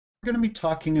We're going to be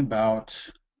talking about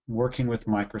working with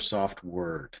Microsoft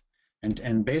Word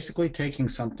and basically taking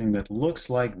something that looks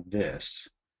like this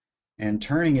and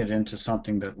turning it into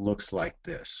something that looks like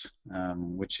this,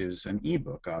 which is an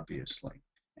ebook, obviously.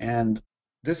 And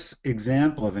this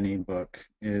example of an ebook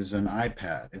is an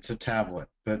iPad. It's a tablet,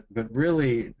 but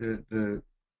really the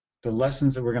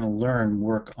lessons that we're going to learn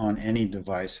work on any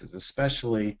devices,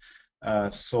 especially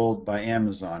sold by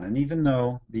Amazon. And even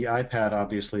though the iPad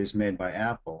obviously is made by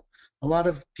Apple, a lot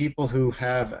of people who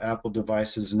have Apple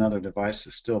devices and other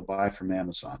devices still buy from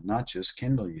Amazon, not just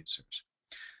Kindle users.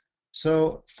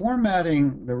 So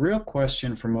formatting, the real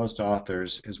question for most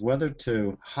authors is whether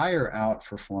to hire out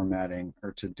for formatting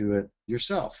or to do it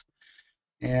yourself.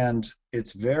 And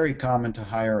it's very common to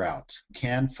hire out. You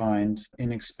can find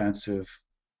inexpensive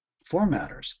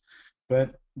formatters.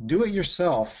 But do it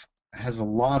yourself has a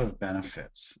lot of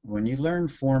benefits. When you learn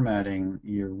formatting,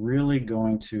 you're really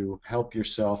going to help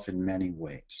yourself in many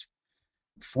ways.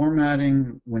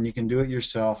 Formatting, when you can do it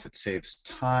yourself, it saves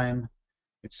time,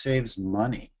 it saves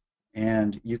money,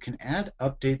 and you can add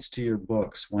updates to your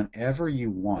books whenever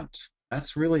you want.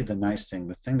 That's really the nice thing,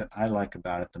 the thing that I like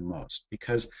about it the most,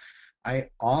 because I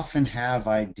often have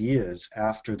ideas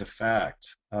after the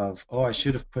fact of, oh, I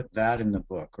should have put that in the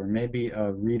book, or maybe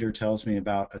a reader tells me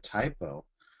about a typo,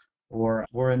 or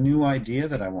a new idea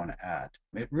that I want to add.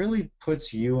 It really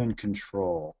puts you in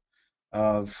control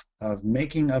of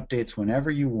making updates whenever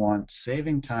you want,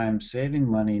 saving time, saving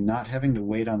money, not having to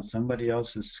wait on somebody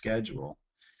else's schedule.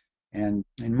 And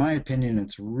in my opinion,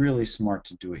 it's really smart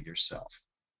to do it yourself.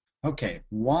 Okay,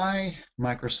 why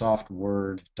Microsoft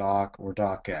Word, Doc, or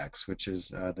Docx, which is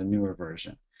the newer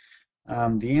version?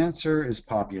 The answer is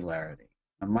popularity.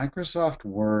 Microsoft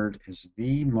Word is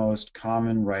the most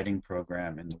common writing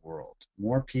program in the world.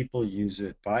 More people use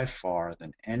it by far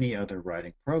than any other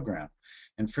writing program.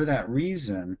 And for that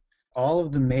reason, all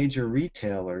of the major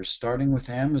retailers, starting with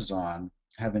Amazon,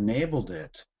 have enabled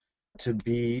it to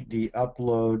be the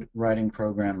upload writing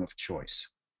program of choice.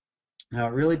 Now,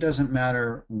 it really doesn't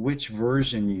matter which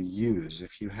version you use.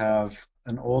 If you have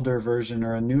an older version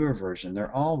or a newer version,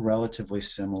 they're all relatively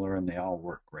similar and they all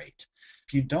work great.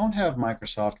 If you don't have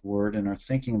Microsoft Word and are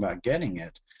thinking about getting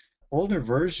it, older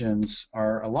versions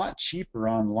are a lot cheaper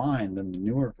online than the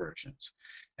newer versions,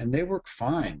 and they work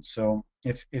fine. So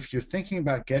if you're thinking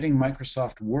about getting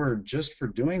Microsoft Word just for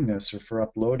doing this or for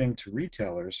uploading to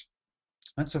retailers,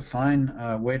 that's a fine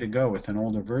way to go with an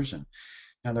older version.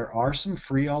 Now, there are some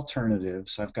free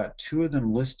alternatives. I've got two of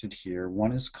them listed here.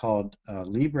 One is called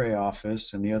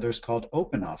LibreOffice, and the other is called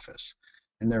OpenOffice.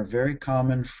 And they're very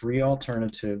common free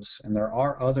alternatives, and there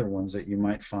are other ones that you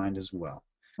might find as well.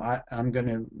 I'm going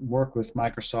to work with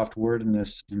Microsoft Word in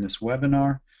this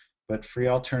webinar, but free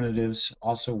alternatives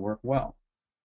also work well.